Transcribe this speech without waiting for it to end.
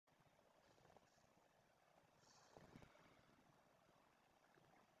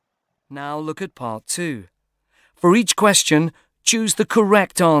Now look at part 2. For each question, choose the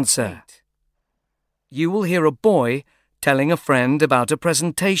correct answer. You will hear a boy telling a friend about a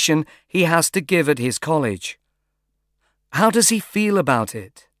presentation he has to give at his college. How does he feel about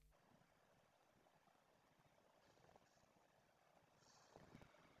it?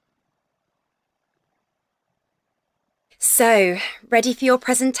 So, ready for your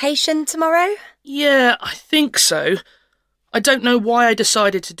presentation tomorrow? Yeah, I think so. I don't know why I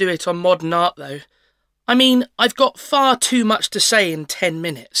decided to do it on modern art, though. I mean, I've got far too much to say in 10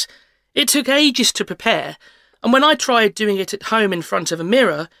 minutes. It took ages to prepare, and when I tried doing it at home in front of a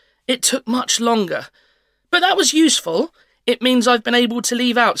mirror, it took much longer. But that was useful. It means I've been able to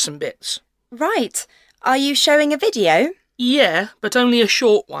leave out some bits. Right. Are you showing a video? Yeah, but only a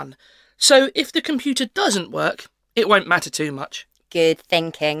short one. So if the computer doesn't work, it won't matter too much. Good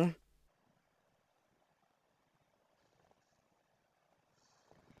thinking.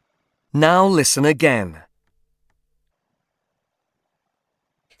 Now listen again.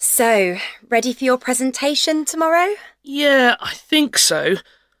 So, ready for your presentation tomorrow? Yeah, I think so.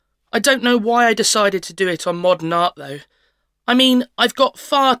 I don't know why I decided to do it on modern art, though. I mean, I've got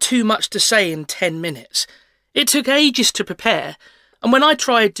far too much to say in 10 minutes. It took ages to prepare, and when I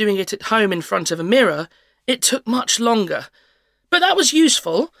tried doing it at home in front of a mirror, it took much longer. But that was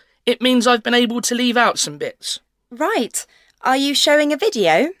useful. It means I've been able to leave out some bits. Right. Are you showing a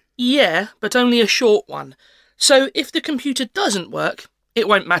video? Yeah, but only a short one. So if the computer doesn't work, it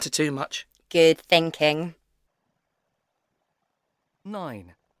won't matter too much. Good thinking.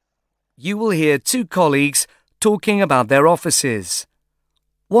 9. You will hear 2 colleagues talking about their offices.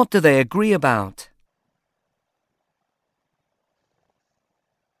 What do they agree about?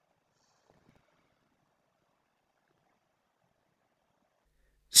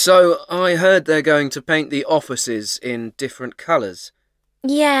 So, I heard they're going to paint the offices in different colours.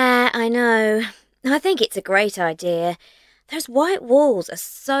 Yeah, I know. I think it's a great idea. Those white walls are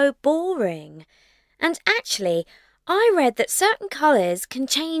so boring. And actually, I read that certain colours can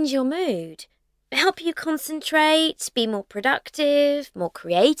change your mood, help you concentrate, be more productive, more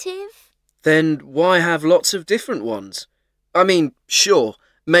creative. Then why have lots of different ones? I mean, sure,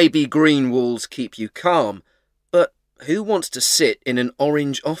 maybe green walls keep you calm, but who wants to sit in an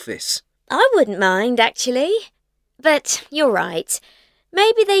orange office? I wouldn't mind, actually. But you're right.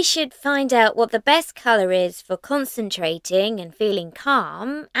 Maybe they should find out what the best colour is for concentrating and feeling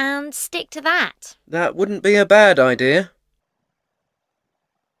calm and stick to that. That wouldn't be a bad idea.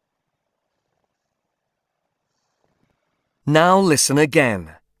 Now listen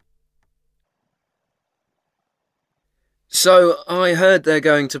again. So, I heard they're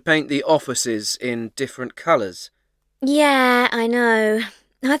going to paint the offices in different colours. Yeah, I know.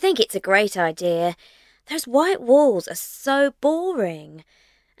 I think it's a great idea. Those white walls are so boring.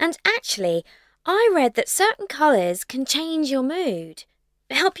 And actually, I read that certain colours can change your mood,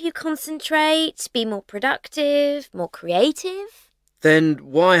 help you concentrate, be more productive, more creative. Then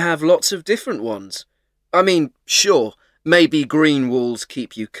why have lots of different ones? I mean, sure, maybe green walls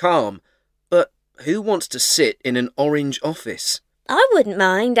keep you calm, but who wants to sit in an orange office? I wouldn't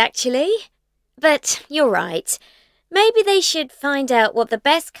mind, actually. But you're right. Maybe they should find out what the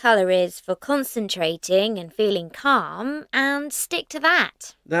best colour is for concentrating and feeling calm and stick to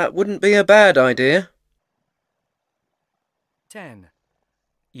that. That wouldn't be a bad idea. 10.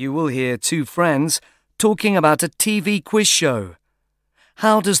 You will hear 2 friends talking about a TV quiz show.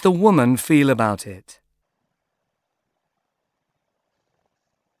 How does the woman feel about it?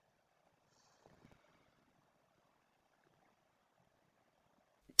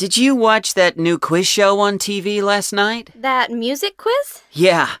 Did you watch that new quiz show on TV last night? That music quiz?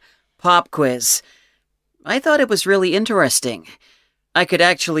 Yeah, pop quiz. I thought it was really interesting. I could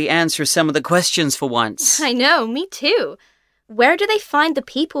actually answer some of the questions for once. I know, me too. Where do they find the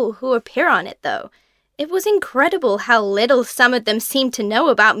people who appear on it, though? It was incredible how little some of them seemed to know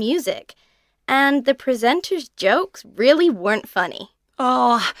about music. And the presenters' jokes really weren't funny.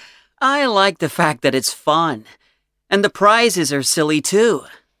 Oh, I like the fact that it's fun. And the prizes are silly too.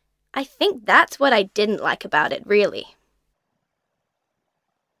 I think that's what I didn't like about it, really.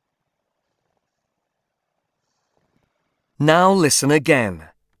 Now listen again.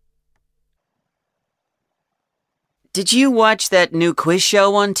 Did you watch that new quiz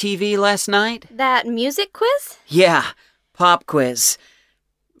show on TV last night? That music quiz? Yeah, pop quiz.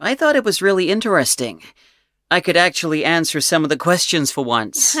 I thought it was really interesting. I could actually answer some of the questions for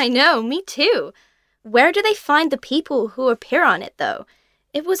once. I know, me too. Where do they find the people who appear on it, though?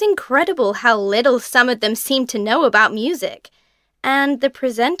 It was incredible how little some of them seemed to know about music. And the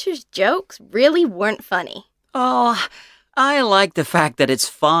presenters' jokes really weren't funny. Oh, I like the fact that it's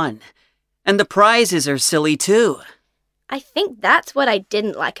fun. And the prizes are silly too. I think that's what I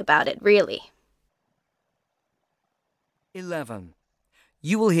didn't like about it, really. 11.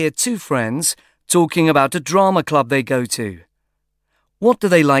 You will hear two friends talking about a drama club they go to. What do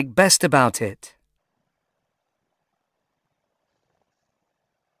they like best about it?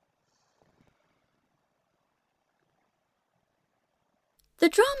 The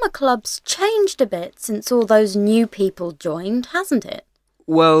drama club's changed a bit since all those new people joined, hasn't it?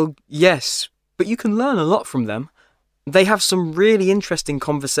 Well, yes, but you can learn a lot from them. They have some really interesting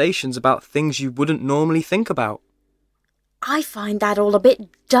conversations about things you wouldn't normally think about. I find that all a bit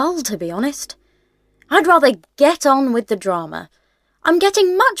dull, to be honest. I'd rather get on with the drama. I'm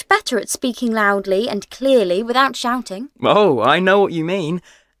getting much better at speaking loudly and clearly without shouting. Oh, I know what you mean.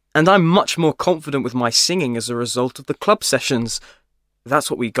 And I'm much more confident with my singing as a result of the club sessions. That's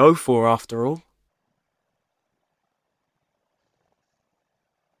what we go for, after all.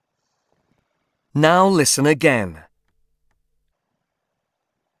 Now listen again.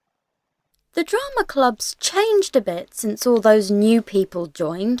 The drama club's changed a bit since all those new people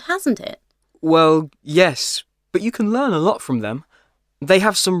joined, hasn't it? Well, yes, but you can learn a lot from them. They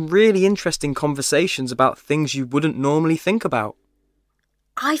have some really interesting conversations about things you wouldn't normally think about.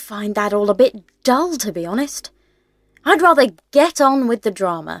 I find that all a bit dull, to be honest. I'd rather get on with the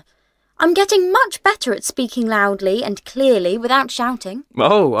drama. I'm getting much better at speaking loudly and clearly without shouting.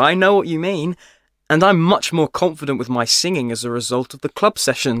 Oh, I know what you mean. And I'm much more confident with my singing as a result of the club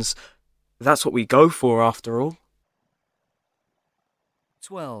sessions. That's what we go for, after all.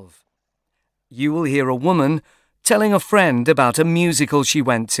 12. You will hear a woman telling a friend about a musical she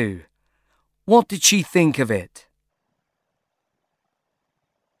went to. What did she think of it?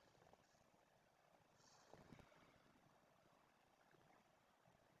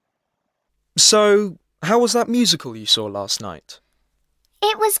 So, how was that musical you saw last night?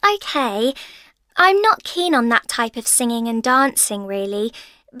 It was okay. I'm not keen on that type of singing and dancing, really,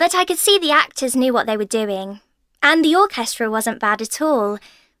 but I could see the actors knew what they were doing. And the orchestra wasn't bad at all.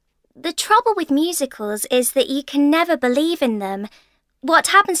 The trouble with musicals is that you can never believe in them. What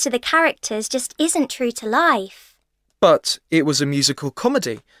happens to the characters just isn't true to life. But it was a musical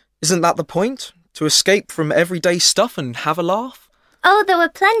comedy. Isn't that the point? To escape from everyday stuff and have a laugh? Oh, there were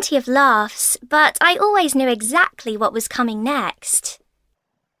plenty of laughs, but I always knew exactly what was coming next.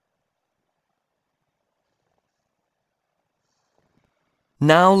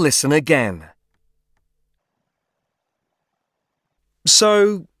 Now listen again.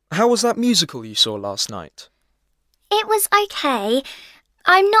 So, how was that musical you saw last night? It was okay.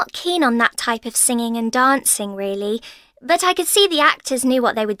 I'm not keen on that type of singing and dancing, really, but I could see the actors knew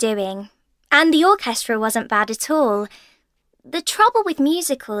what they were doing. And the orchestra wasn't bad at all. The trouble with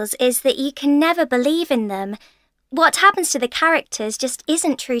musicals is that you can never believe in them. What happens to the characters just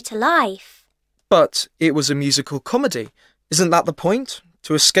isn't true to life. But it was a musical comedy. Isn't that the point?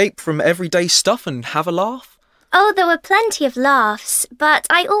 To escape from everyday stuff and have a laugh? Oh, there were plenty of laughs, but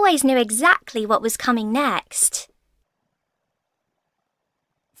I always knew exactly what was coming next.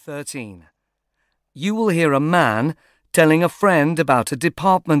 13. You will hear a man telling a friend about a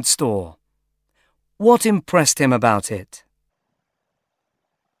department store. What impressed him about it?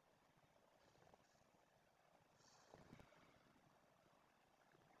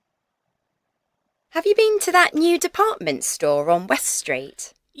 Have you been to that new department store on West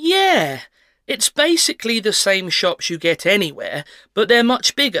Street? Yeah, it's basically the same shops you get anywhere, but they're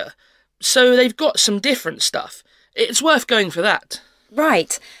much bigger. So they've got some different stuff. It's worth going for that.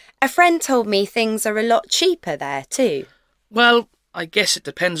 Right. A friend told me things are a lot cheaper there too. Well, I guess it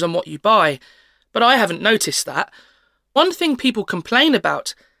depends on what you buy, but I haven't noticed that. One thing people complain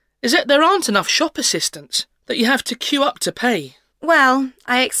about is that there aren't enough shop assistants, that you have to queue up to pay. Well,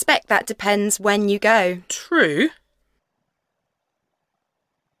 I expect that depends when you go. True.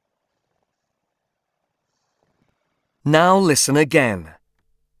 Now listen again.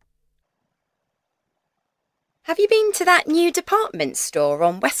 Have you been to that new department store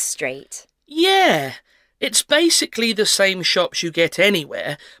on West Street? Yeah, it's basically the same shops you get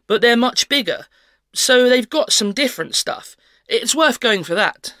anywhere, but they're much bigger. So they've got some different stuff. It's worth going for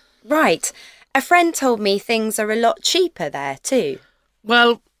that. Right. A friend told me things are a lot cheaper there too.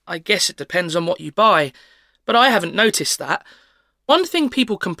 Well, I guess it depends on what you buy, but I haven't noticed that. One thing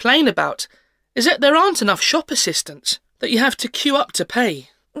people complain about is that there aren't enough shop assistants, that you have to queue up to pay.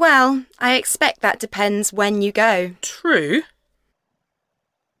 Well, I expect that depends when you go. True.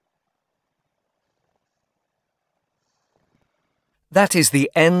 That is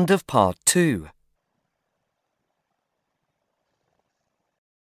the end of part 2.